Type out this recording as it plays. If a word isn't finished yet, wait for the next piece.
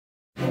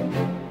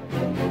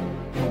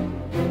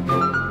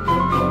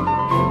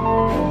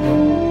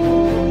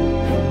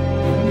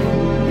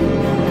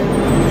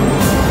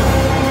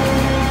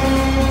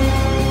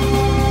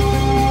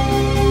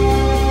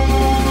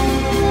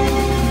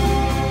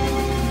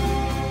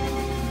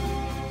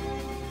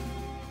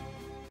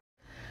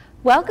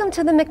Welcome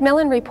to the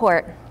Macmillan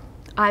Report.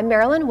 I'm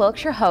Marilyn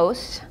Wilkes, your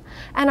host,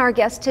 and our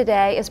guest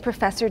today is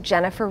Professor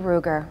Jennifer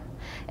Ruger,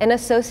 an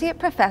associate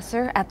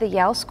professor at the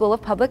Yale School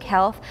of Public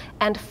Health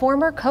and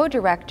former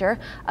co-director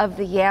of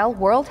the Yale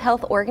World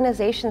Health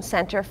Organization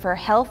Center for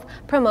Health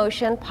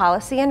Promotion,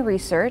 Policy, and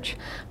Research.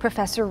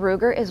 Professor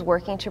Ruger is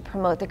working to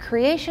promote the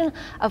creation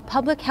of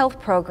public health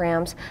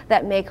programs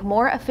that make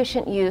more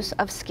efficient use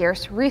of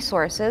scarce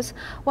resources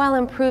while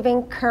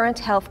improving current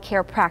health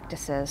care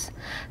practices.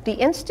 The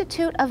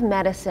Institute of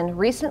Medicine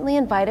recently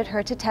invited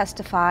her to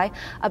testify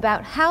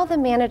about how the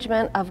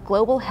management of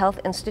global health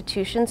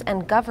institutions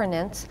and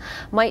governance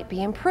might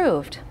be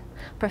improved.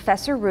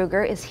 Professor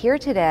Ruger is here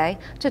today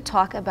to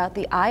talk about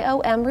the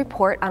IOM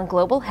report on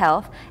global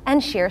health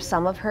and share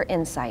some of her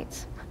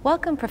insights.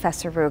 Welcome,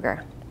 Professor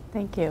Ruger.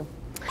 Thank you.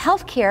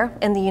 Healthcare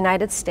in the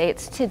United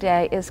States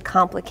today is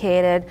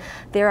complicated.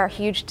 There are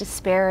huge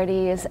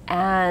disparities,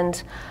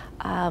 and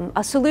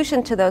a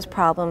solution to those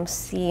problems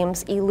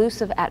seems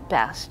elusive at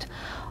best.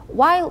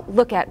 Why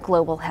look at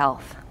global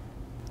health?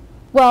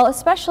 Well,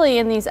 especially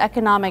in these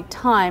economic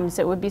times,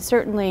 it would be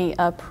certainly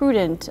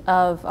prudent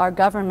of our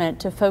government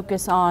to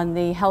focus on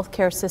the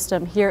healthcare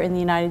system here in the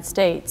United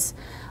States.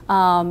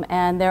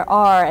 And there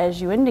are,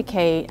 as you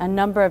indicate, a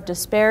number of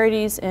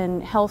disparities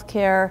in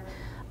healthcare,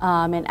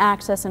 in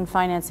access and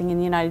financing in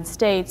the United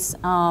States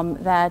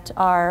that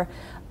are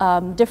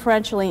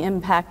differentially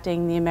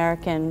impacting the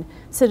American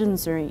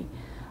citizenry.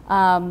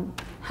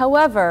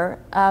 However,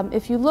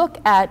 if you look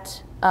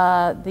at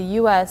the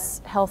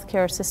U.S.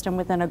 healthcare system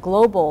within a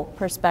global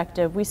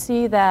perspective, we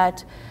see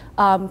that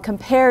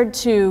compared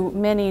to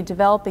many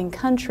developing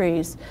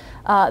countries,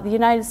 the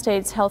United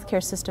States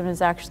healthcare system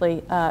is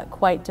actually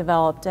quite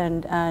developed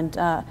and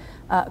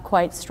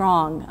quite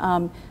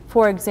strong.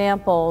 For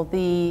example,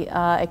 the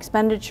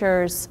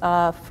expenditures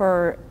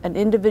for an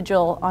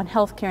individual on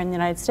healthcare in the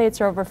United States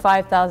are over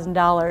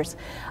 $5,000,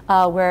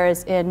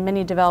 whereas in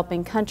many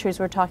developing countries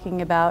we're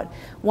talking about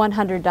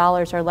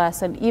 $100 or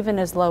less, and even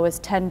as low as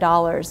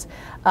 $10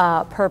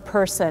 per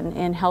person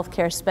in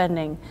healthcare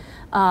spending.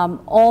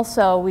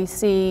 Also, we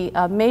see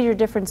major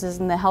differences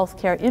in the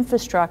healthcare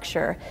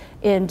infrastructure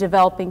in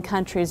developing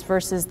countries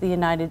versus the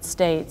United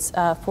States.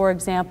 For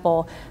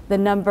example, the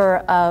number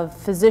of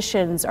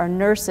physicians or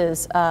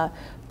nurses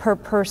per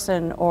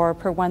person or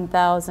per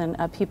 1,000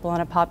 people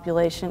in a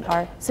population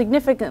are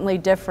significantly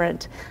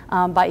different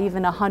by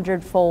even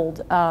 100-fold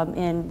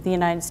in the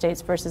United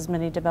States versus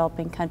many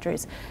developing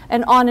countries.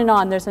 And on and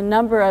on. There's a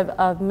number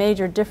of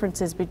major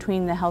differences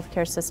between the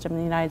healthcare system in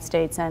the United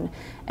States and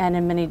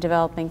in many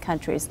developing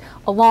countries.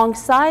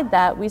 Alongside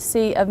that, we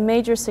see a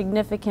major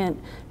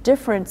significant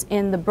difference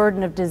in the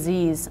burden of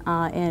disease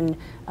in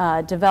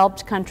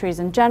developed countries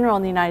in general,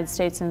 in the United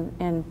States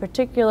in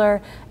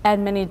particular,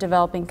 and many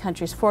developing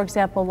countries. For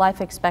example,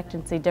 life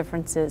expectancy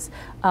differences.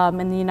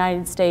 In the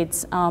United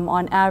States,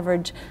 on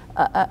average,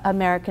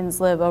 Americans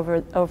live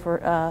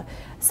over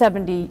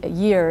 70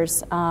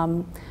 years.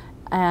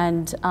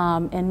 And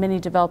in many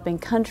developing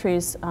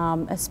countries,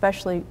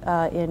 especially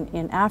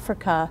in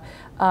Africa,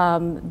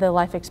 the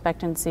life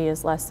expectancy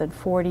is less than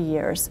 40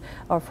 years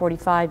or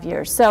 45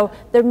 years. So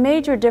there are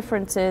major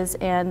differences,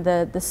 and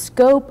the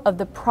scope of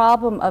the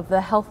problem of the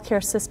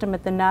healthcare system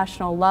at the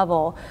national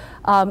level,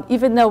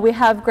 even though we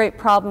have great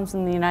problems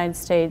in the United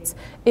States,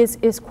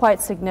 is quite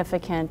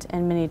significant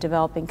in many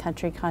developing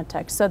country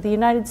contexts. So the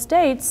United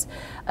States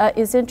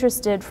is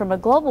interested from a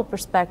global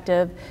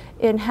perspective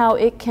in how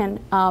it can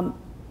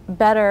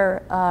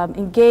better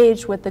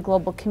engage with the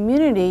global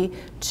community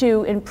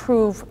to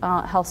improve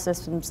health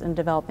systems in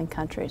developing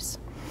countries.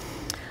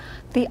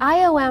 The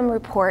IOM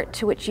report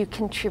to which you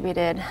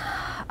contributed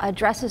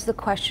addresses the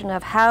question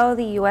of how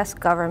the U.S.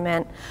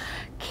 government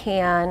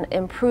can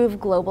improve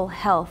global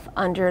health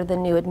under the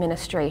new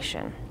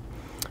administration.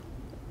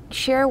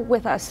 Share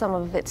with us some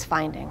of its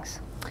findings.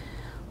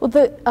 Well,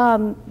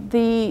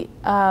 the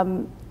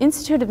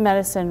Institute of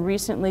Medicine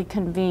recently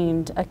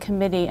convened a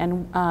committee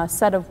and a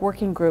set of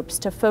working groups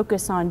to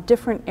focus on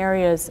different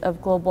areas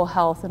of global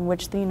health in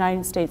which the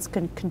United States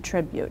can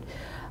contribute.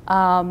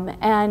 Some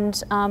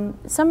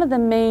of the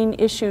main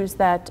issues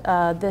that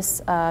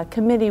this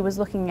committee was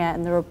looking at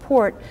in the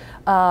report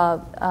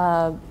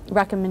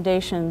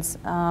recommendations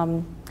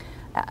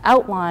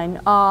outline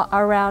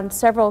around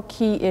several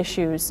key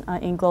issues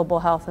in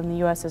global health and the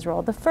U.S.'s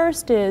role. The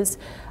first is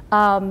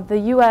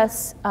the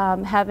U.S.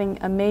 Having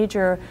a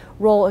major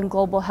role in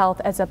global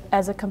health as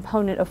a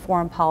component of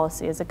foreign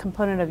policy, as a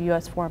component of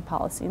U.S. foreign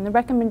policy. And the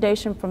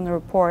recommendation from the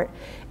report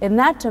in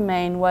that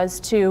domain was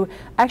to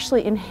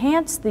actually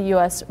enhance the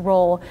U.S.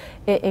 role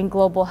in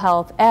global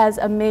health as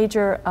a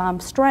major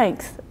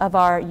strength of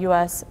our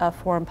U.S.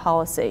 Foreign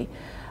policy.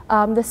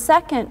 The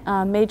second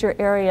major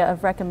area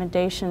of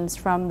recommendations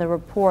from the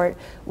report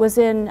was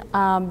in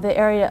the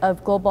area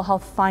of global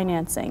health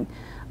financing.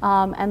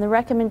 And the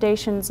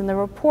recommendations in the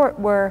report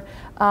were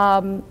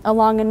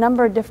along a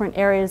number of different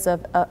areas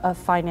of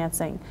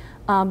financing.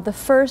 The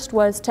first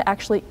was to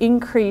actually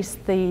increase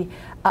the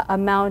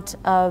amount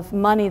of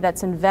money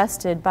that's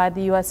invested by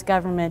the U.S.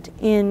 government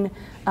in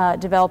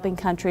developing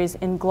countries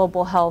in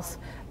global health,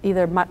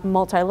 either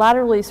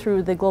multilaterally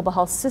through the global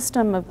health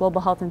system of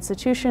global health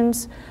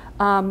institutions,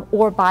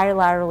 or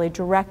bilaterally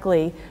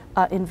directly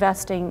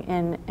investing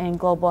in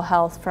global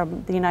health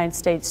from the United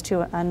States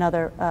to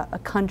another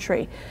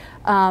country.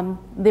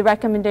 The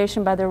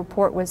recommendation by the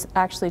report was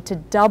actually to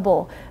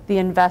double the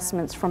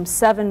investments from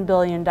 $7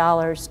 billion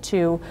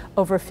to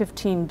over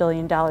 $15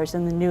 billion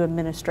in the new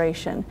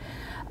administration.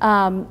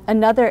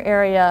 Another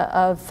area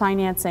of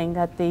financing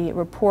that the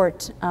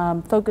report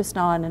focused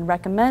on and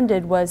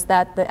recommended was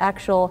that the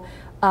actual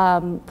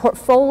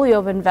portfolio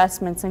of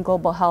investments in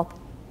global health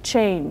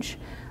change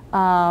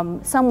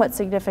somewhat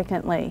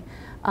significantly.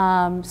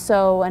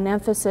 So an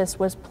emphasis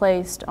was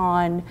placed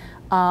on,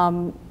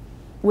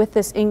 with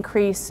this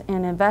increase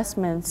in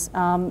investments,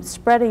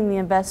 spreading the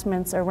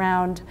investments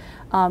around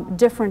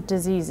different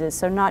diseases.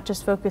 So not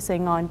just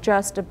focusing on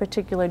just a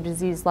particular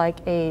disease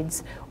like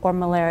AIDS or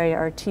malaria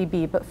or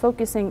TB, but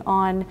focusing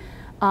on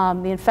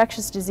the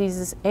infectious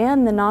diseases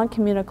and the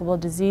non-communicable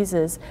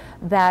diseases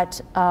that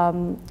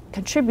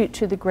contribute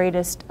to the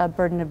greatest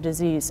burden of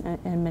disease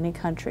in many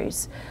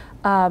countries.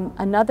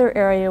 Another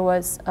area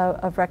was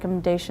of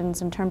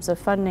recommendations in terms of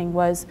funding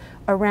was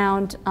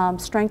around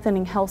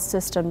strengthening health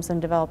systems in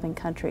developing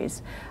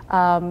countries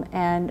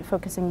and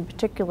focusing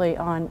particularly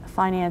on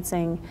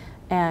financing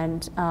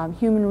and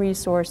human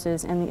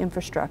resources and the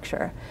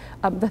infrastructure.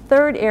 The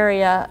third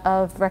area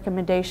of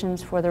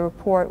recommendations for the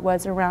report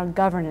was around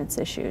governance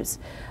issues,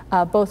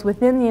 both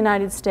within the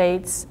United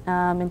States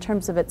in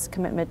terms of its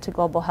commitment to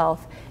global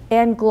health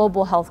and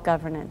global health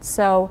governance.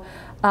 So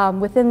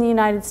within the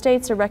United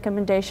States, a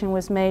recommendation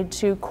was made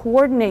to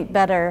coordinate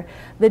better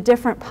the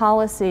different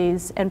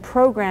policies and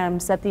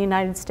programs that the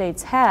United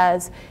States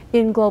has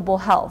in global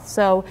health.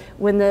 So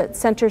when the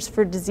Centers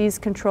for Disease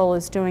Control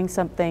is doing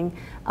something,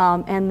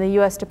 and the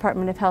U.S.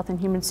 Department of Health and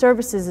Human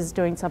Services is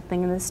doing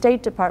something, and the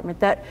State Department,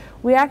 that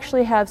we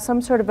actually have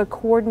some sort of a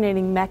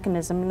coordinating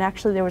mechanism. And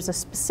actually there was a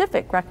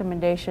specific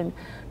recommendation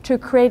to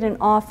create an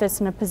office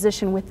and a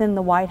position within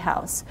the White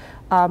House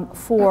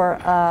for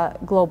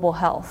global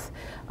health.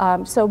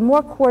 So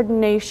more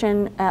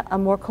coordination, a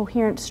more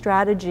coherent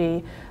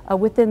strategy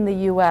within the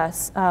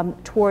U.S.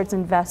 Towards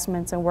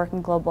investments and work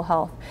in global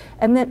health.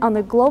 And then on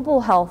the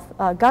global health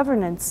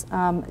governance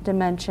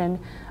dimension,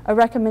 a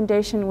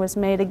recommendation was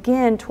made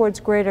again towards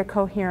greater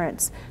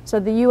coherence. So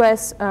the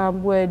U.S.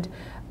 would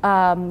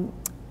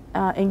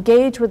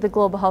engage with the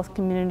global health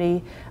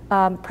community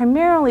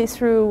primarily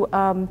through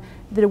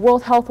the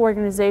World Health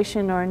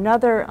Organization or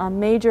another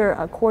major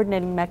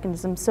coordinating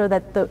mechanism, so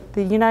that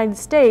the United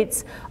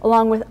States,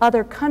 along with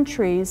other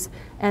countries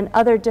and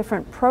other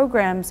different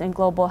programs in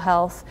global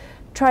health,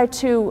 try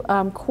to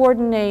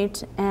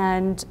coordinate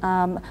and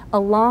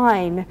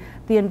align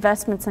the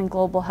investments in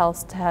global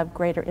health to have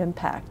greater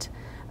impact.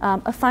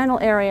 A final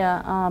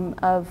area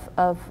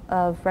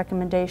of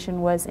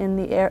recommendation was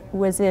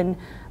in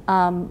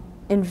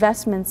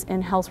investments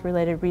in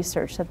health-related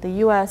research, that the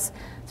U.S.,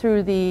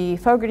 through the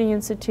Fogarty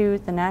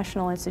Institute, the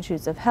National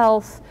Institutes of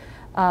Health,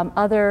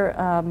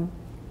 other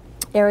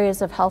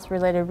areas of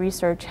health-related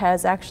research,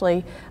 has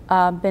actually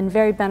been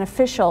very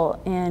beneficial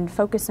in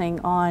focusing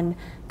on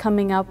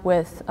coming up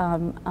with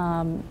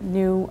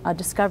new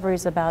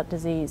discoveries about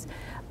diseases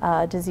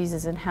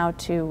and how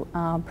to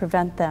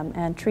prevent them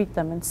and treat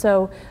them. And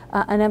so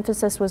an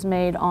emphasis was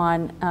made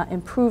on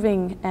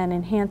improving and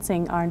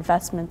enhancing our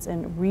investments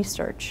in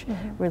research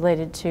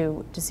related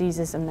to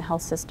diseases in the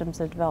health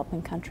systems of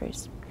developing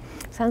countries.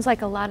 Sounds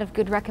like a lot of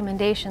good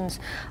recommendations.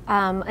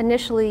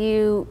 Initially,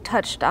 you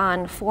touched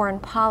on foreign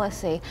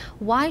policy.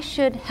 Why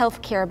should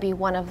healthcare be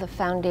one of the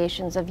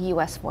foundations of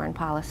U.S. foreign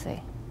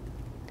policy?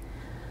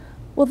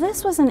 Well,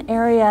 this was an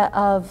area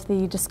of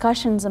the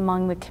discussions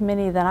among the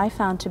committee that I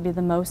found to be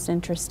the most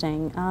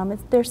interesting.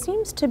 There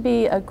seems to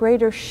be a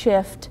greater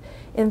shift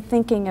in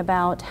thinking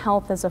about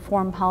health as a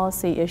foreign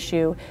policy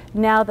issue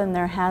now than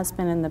there has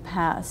been in the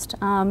past.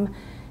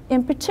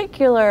 In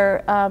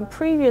particular,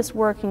 previous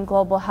work in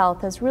global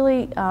health has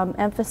really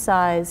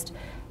emphasized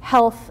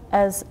health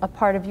as a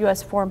part of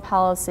U.S. foreign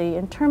policy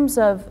in terms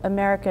of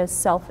America's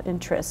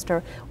self-interest,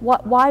 or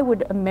why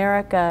would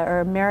America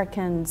or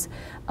Americans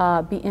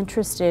be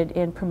interested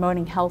in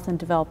promoting health in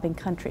developing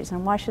countries,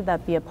 and why should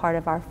that be a part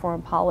of our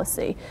foreign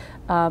policy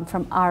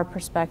from our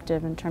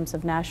perspective in terms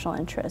of national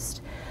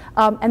interest.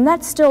 And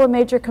that's still a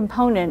major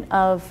component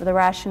of the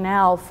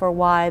rationale for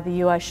why the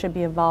U.S. should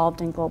be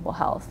involved in global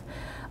health.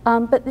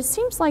 But it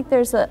seems like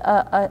there's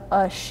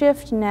a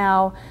shift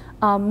now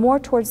more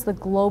towards the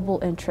global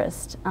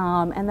interest,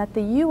 and that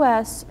the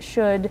U.S.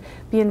 should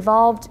be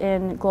involved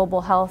in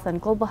global health, and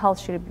global health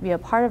should be a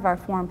part of our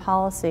foreign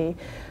policy,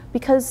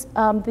 because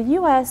the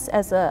U.S.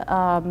 as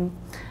an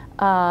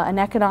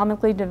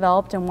economically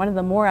developed and one of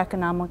the more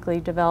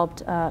economically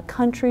developed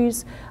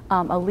countries,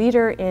 a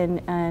leader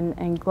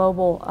in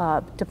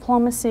global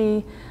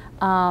diplomacy,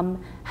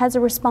 has a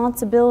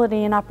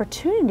responsibility and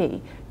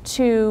opportunity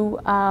to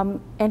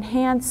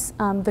enhance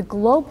the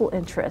global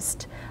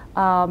interest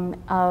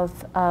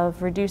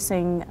of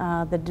reducing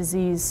the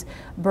disease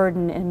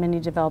burden in many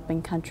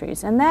developing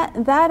countries. And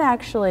that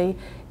actually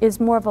is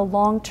more of a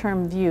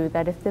long-term view,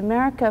 that if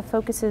America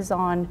focuses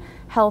on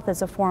health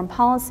as a foreign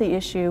policy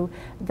issue,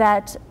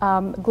 that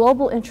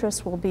global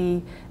interests will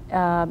be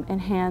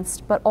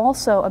enhanced, but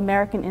also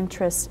American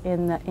interests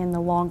in the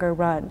longer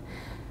run.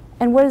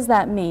 And what does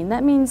that mean?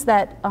 That means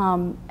that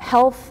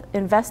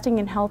investing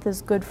in health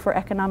is good for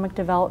economic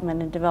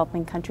development in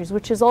developing countries,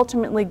 which is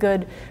ultimately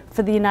good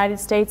for the United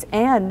States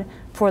and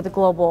for the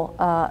global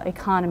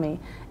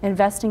economy.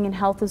 Investing in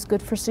health is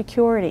good for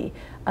security.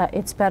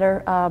 It's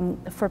better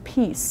for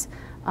peace.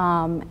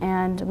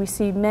 And we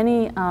see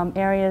many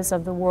areas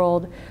of the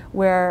world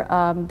where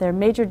there are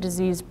major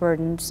disease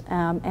burdens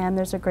and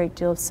there's a great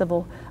deal of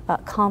civil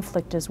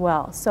conflict as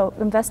well. So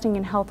investing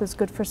in health is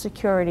good for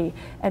security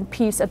and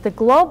peace at the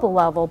global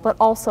level, but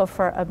also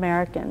for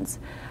Americans.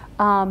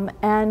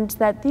 And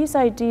that these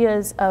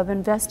ideas of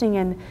investing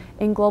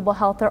in global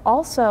health are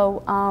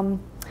also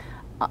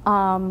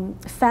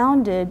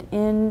founded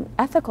in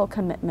ethical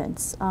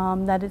commitments,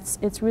 that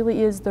it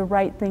really is the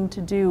right thing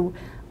to do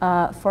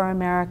for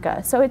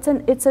America. So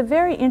it's a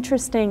very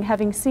interesting,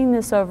 having seen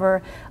this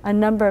over a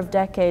number of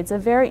decades, a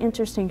very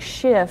interesting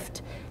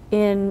shift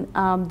in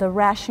the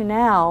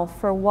rationale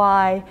for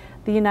why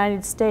the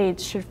United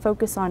States should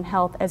focus on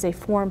health as a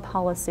foreign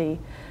policy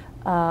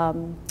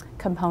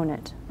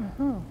component.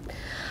 Mm-hmm.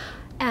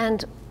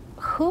 And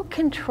who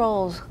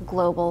controls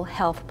global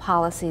health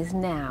policies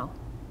now?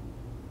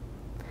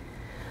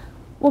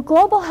 Well,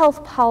 global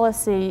health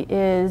policy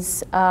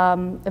is a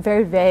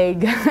very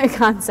vague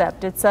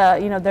concept. It's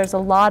there's a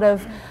lot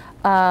of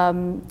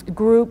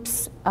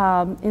groups,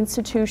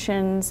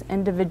 institutions,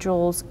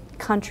 individuals,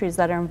 countries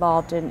that are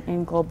involved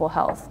in global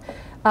health.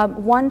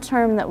 One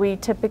term that we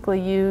typically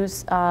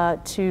use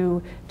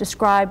to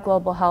describe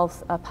global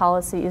health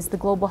policy is the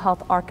global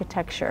health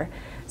architecture.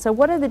 So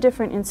what are the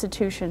different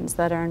institutions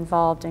that are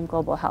involved in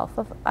global health?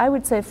 I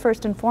would say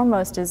first and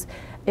foremost is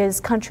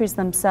countries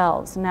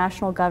themselves,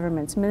 national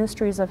governments,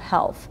 ministries of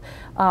health,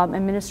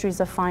 and ministries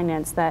of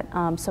finance that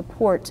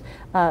support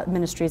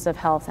ministries of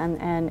health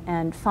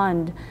and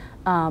fund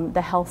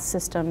the health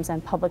systems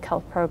and public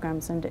health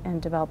programs in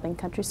developing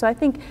countries. So I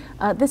think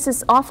this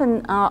is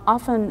often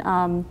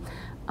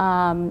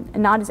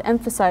not as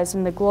emphasized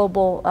in the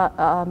global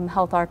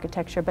health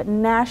architecture, but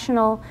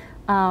national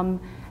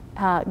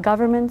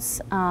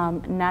governments,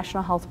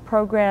 national health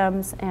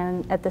programs,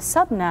 and at the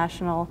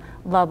subnational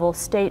level,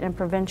 state and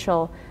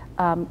provincial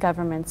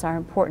governments are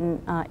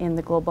important in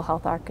the global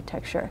health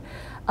architecture.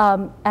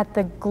 At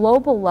the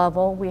global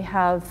level, we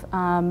have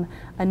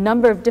a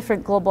number of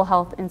different global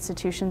health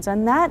institutions,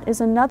 and that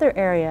is another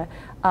area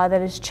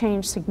that has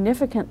changed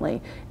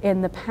significantly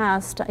in the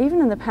past, even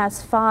in the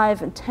past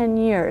 5 and 10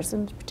 years,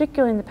 and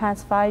particularly in the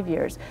past 5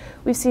 years.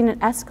 We've seen an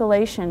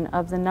escalation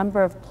of the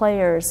number of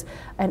players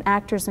and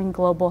actors in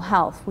global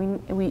health.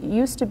 We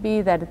used to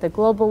be that at the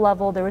global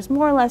level, there was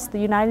more or less the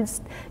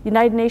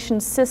United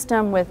Nations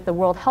system with the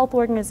World Health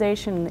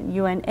Organization,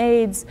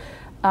 UNAIDS,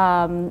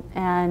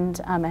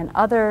 and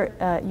other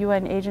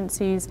UN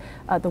agencies,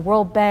 the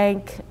World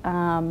Bank,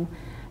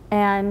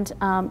 and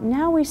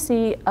now we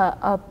see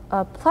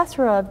a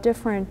plethora of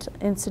different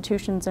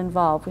institutions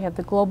involved. We have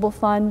the Global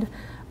Fund,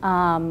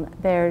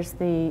 there's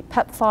the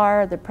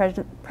PEPFAR, the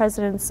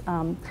President's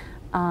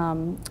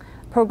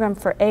Program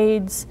for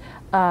AIDS,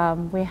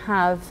 we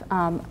have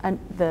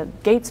the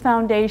Gates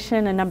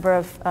Foundation, a number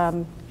of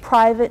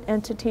private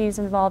entities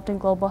involved in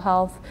global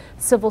health,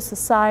 civil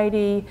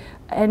society,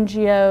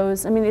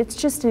 NGOs. I mean, it's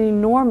just an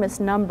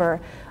enormous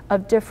number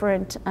of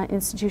different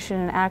institutions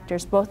and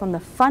actors, both on the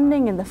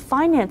funding and the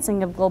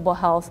financing of global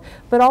health,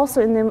 but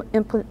also in the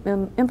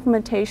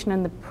implementation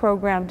and the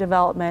program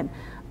development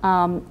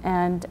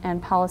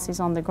and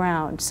policies on the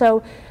ground.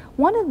 So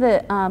one of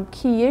the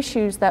key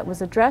issues that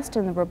was addressed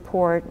in the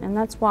report, and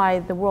that's why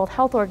the World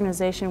Health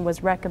Organization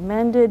was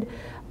recommended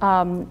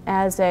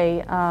as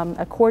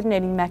a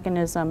coordinating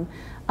mechanism,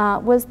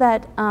 was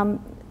that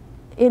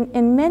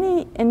in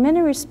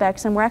many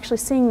respects, and we're actually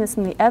seeing this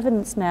in the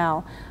evidence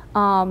now,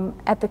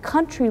 at the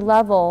country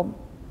level,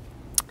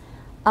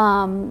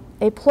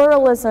 a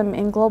pluralism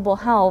in global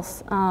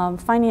health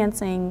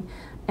financing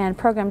and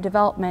program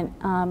development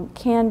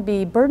can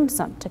be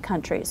burdensome to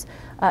countries.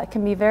 It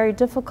can be very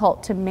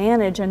difficult to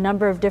manage a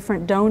number of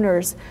different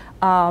donors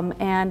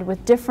and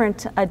with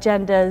different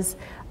agendas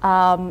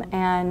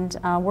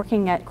and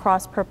working at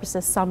cross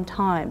purposes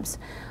sometimes.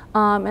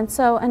 And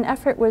so an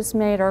effort was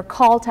made, or a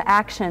call to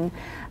action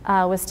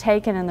was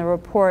taken in the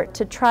report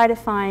to try to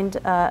find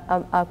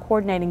a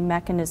coordinating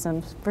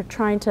mechanism for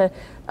trying to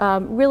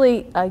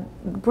really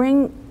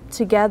bring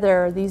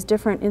together these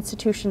different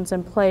institutions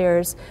and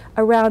players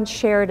around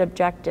shared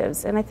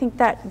objectives. And I think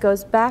that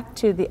goes back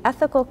to the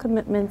ethical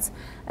commitments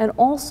and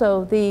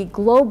also the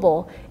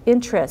global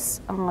interests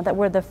that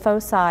were the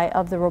foci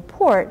of the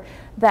report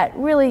that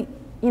really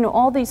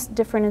all these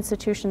different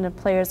institutions and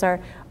players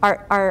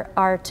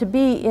are to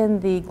be in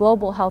the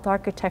global health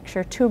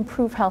architecture to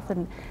improve health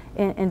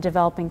in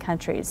developing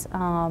countries,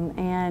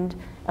 and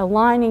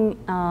aligning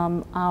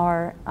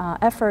our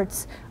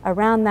efforts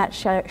around that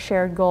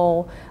shared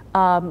goal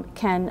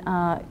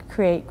can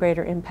create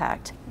greater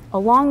impact.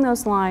 Along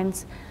those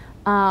lines,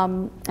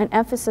 an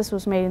emphasis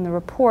was made in the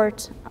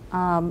report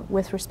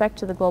with respect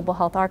to the global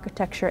health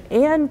architecture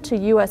and to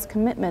U.S.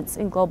 commitments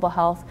in global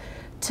health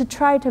to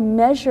try to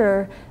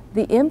measure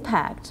the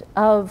impact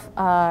of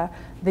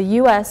the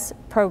U.S.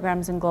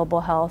 programs in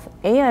global health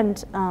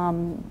and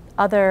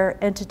other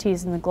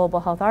entities in the global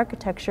health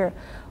architecture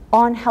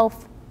on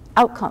health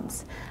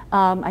outcomes.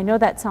 I know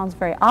that sounds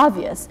very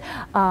obvious,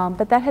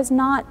 but that has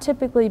not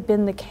typically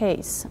been the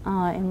case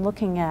in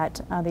looking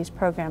at these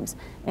programs.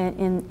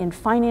 In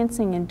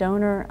financing and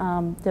donor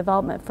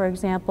development, for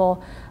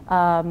example,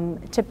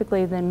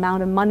 typically the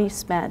amount of money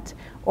spent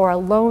or a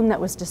loan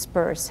that was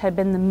dispersed had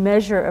been the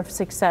measure of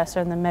success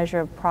or the measure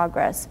of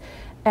progress.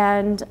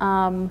 And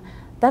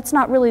that's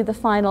not really the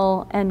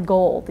final end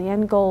goal. The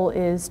end goal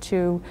is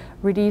to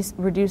reduce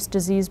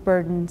disease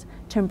burdens,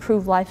 to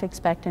improve life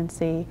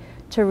expectancy,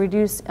 to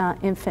reduce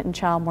infant and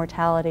child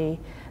mortality,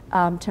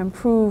 to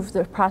improve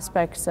the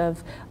prospects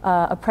of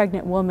a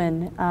pregnant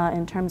woman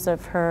in terms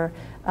of her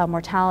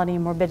mortality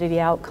and morbidity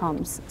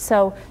outcomes.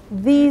 So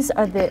these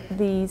are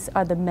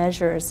the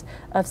measures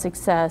of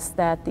success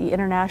that the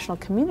international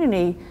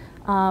community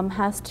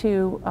has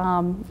to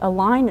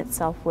align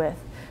itself with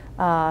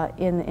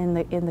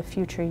in the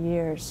future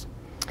years.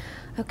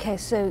 Okay,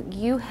 so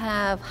you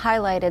have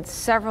highlighted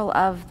several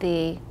of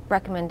the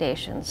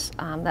recommendations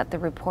that the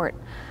report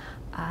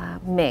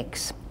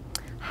makes.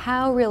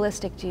 How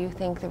realistic do you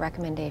think the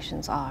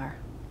recommendations are?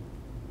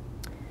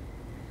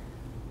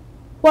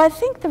 Well, I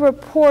think the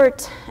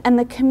report and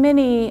the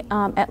committee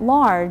at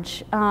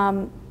large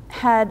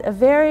had a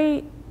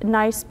very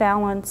nice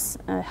balance,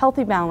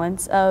 healthy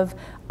balance of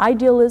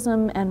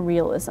idealism and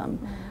realism.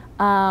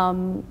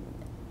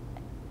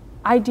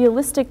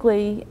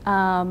 Idealistically,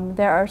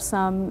 there are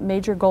some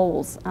major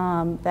goals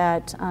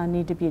that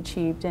need to be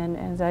achieved, and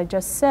as I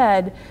just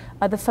said,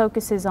 the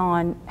focus is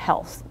on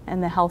health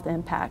and the health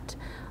impact.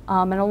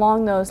 And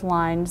along those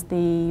lines,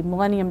 the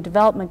Millennium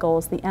Development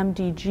Goals, the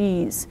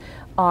MDGs,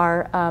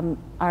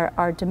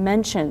 are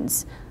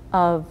dimensions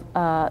of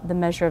the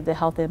measure of the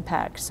health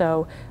impact.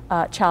 So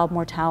child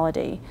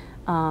mortality,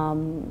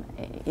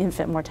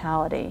 infant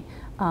mortality,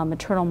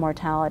 maternal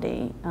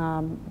mortality,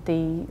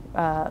 the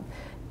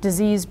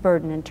disease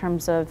burden in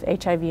terms of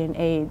HIV and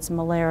AIDS,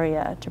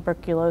 malaria,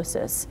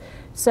 tuberculosis.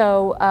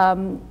 So,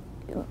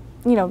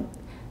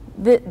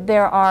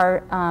 there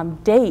are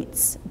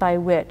dates by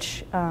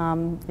which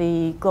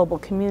the global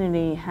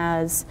community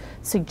has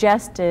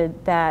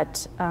suggested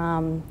that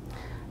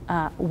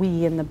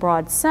we, in the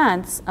broad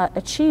sense,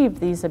 achieve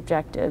these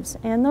objectives,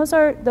 and those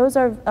are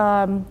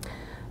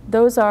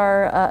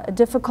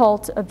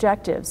difficult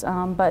objectives,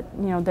 but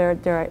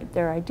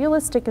they're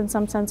idealistic in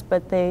some sense,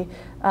 but they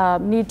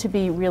need to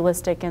be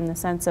realistic in the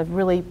sense of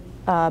really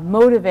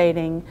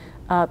motivating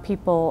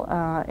people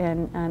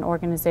and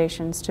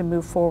organizations to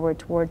move forward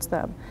towards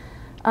them.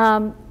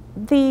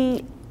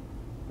 The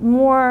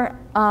more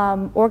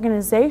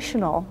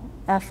organizational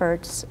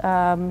efforts,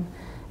 and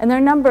there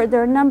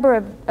are a number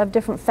of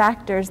different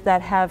factors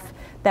that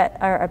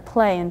are at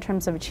play in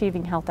terms of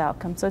achieving health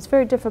outcomes. So it's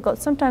very difficult.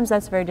 Sometimes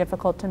that's very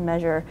difficult to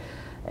measure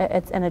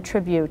and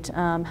attribute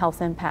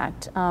health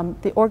impact.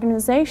 The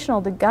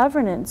organizational, the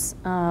governance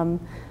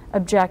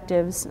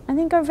objectives, I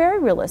think, are very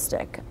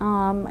realistic.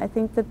 I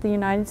think that the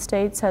United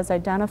States has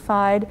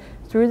identified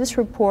through this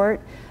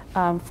report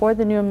for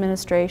the new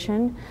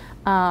administration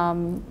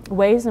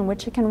ways in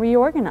which it can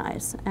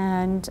reorganize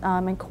and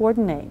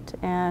coordinate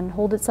and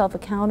hold itself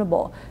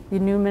accountable. The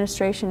new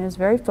administration is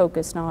very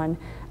focused on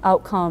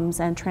outcomes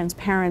and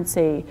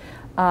transparency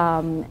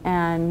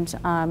and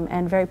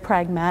very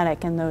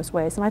pragmatic in those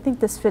ways. And I think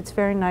this fits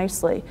very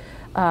nicely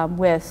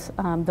with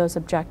those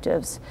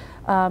objectives.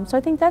 So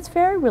I think that's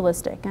very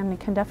realistic and it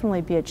can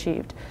definitely be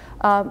achieved.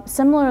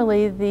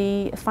 Similarly,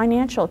 the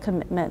financial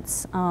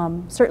commitments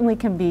certainly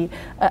can be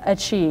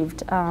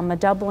achieved. A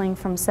doubling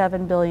from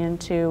 $7 billion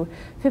to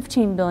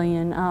 $15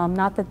 billion,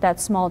 not that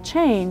that's small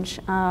change,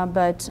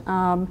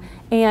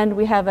 and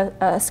we have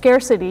a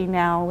scarcity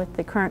now with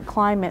the current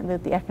climate,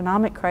 with the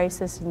economic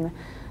crisis and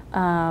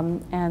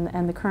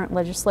the current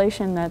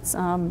legislation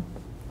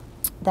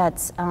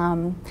that's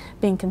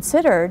being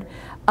considered.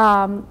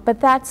 But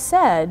that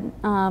said,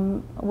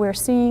 we're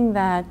seeing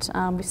that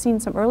we've seen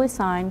some early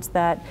signs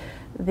that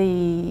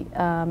the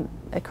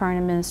current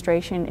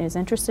administration is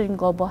interested in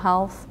global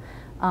health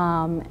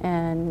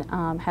and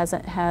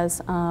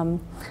has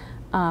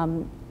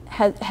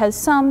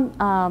some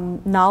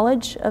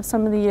knowledge of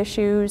some of the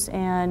issues,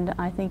 and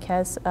I think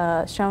has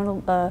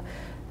shown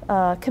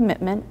a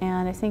commitment.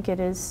 And I think it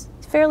is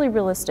fairly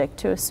realistic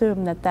to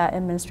assume that that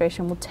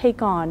administration will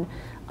take on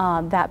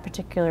that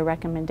particular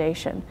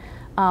recommendation.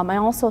 I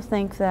also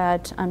think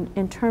that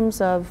in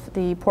terms of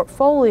the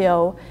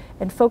portfolio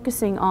and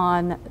focusing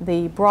on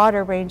the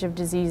broader range of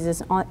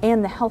diseases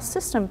and the health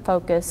system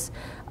focus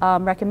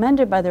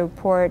recommended by the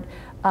report,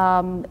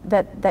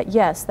 that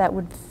yes, that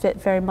would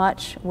fit very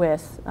much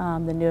with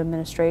the new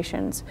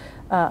administration's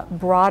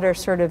broader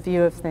sort of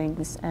view of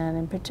things, and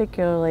in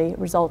particularly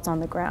results on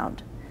the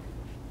ground.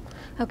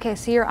 Okay,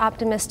 so you're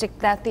optimistic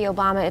that the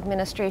Obama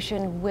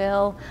administration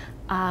will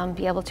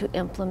be able to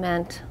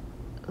implement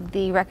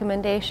the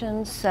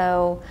recommendations,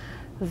 so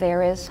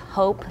there is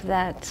hope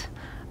that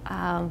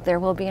there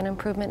will be an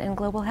improvement in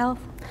global health?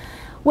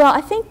 Well,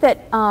 I think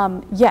that,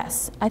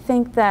 yes, I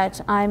think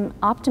that I'm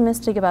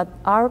optimistic about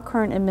our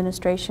current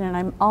administration, and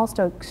I'm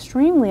also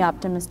extremely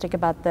optimistic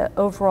about the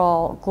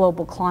overall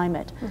global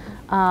climate.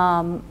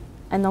 In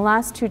the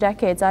last 2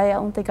 decades, I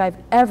don't think I've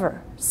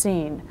ever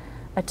seen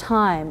a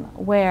time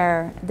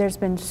where there's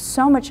been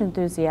so much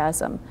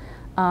enthusiasm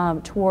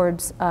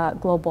towards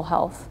global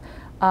health.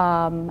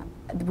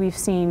 We've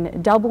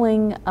seen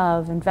doubling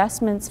of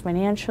investments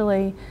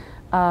financially.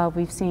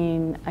 We've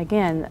seen,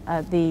 again,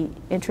 the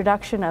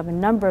introduction of a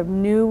number of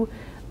new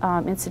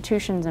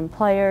institutions and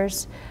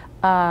players.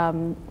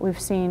 We've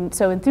seen,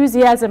 so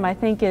enthusiasm, I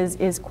think,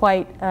 is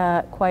quite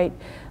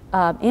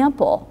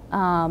ample.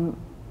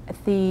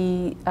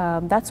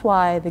 That's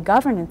why the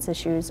governance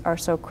issues are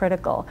so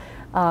critical.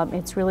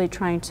 It's really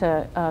trying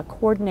to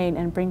coordinate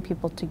and bring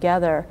people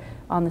together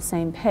on the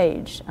same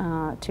page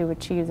to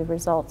achieve the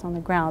results on the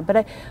ground.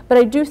 But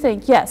I do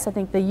think, yes, I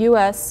think the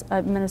U.S.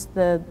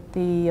 the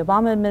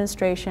Obama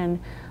administration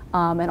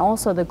and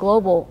also the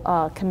global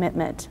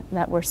commitment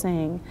that we're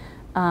seeing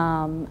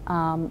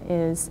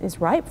is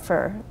ripe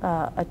for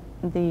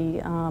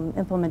the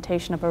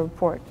implementation of a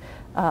report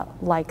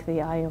like the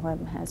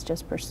IOM has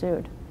just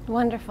pursued.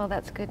 Wonderful,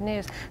 that's good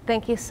news.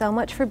 Thank you so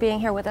much for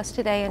being here with us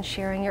today and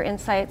sharing your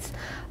insights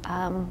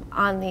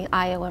on the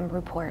IOM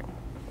report.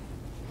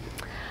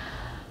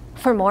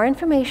 For more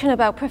information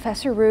about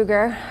Professor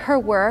Ruger, her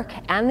work,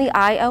 and the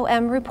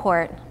IOM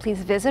report,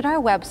 please visit our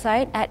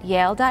website at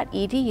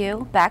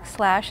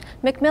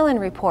yale.edu/Macmillan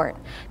Report.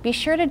 Be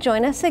sure to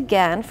join us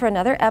again for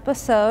another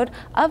episode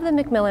of the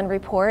Macmillan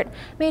Report,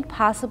 made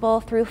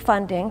possible through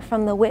funding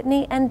from the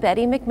Whitney and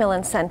Betty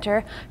Macmillan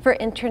Center for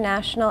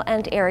International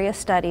and Area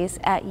Studies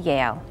at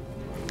Yale.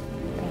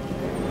 Thank you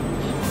very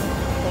much.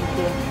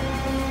 Thank you.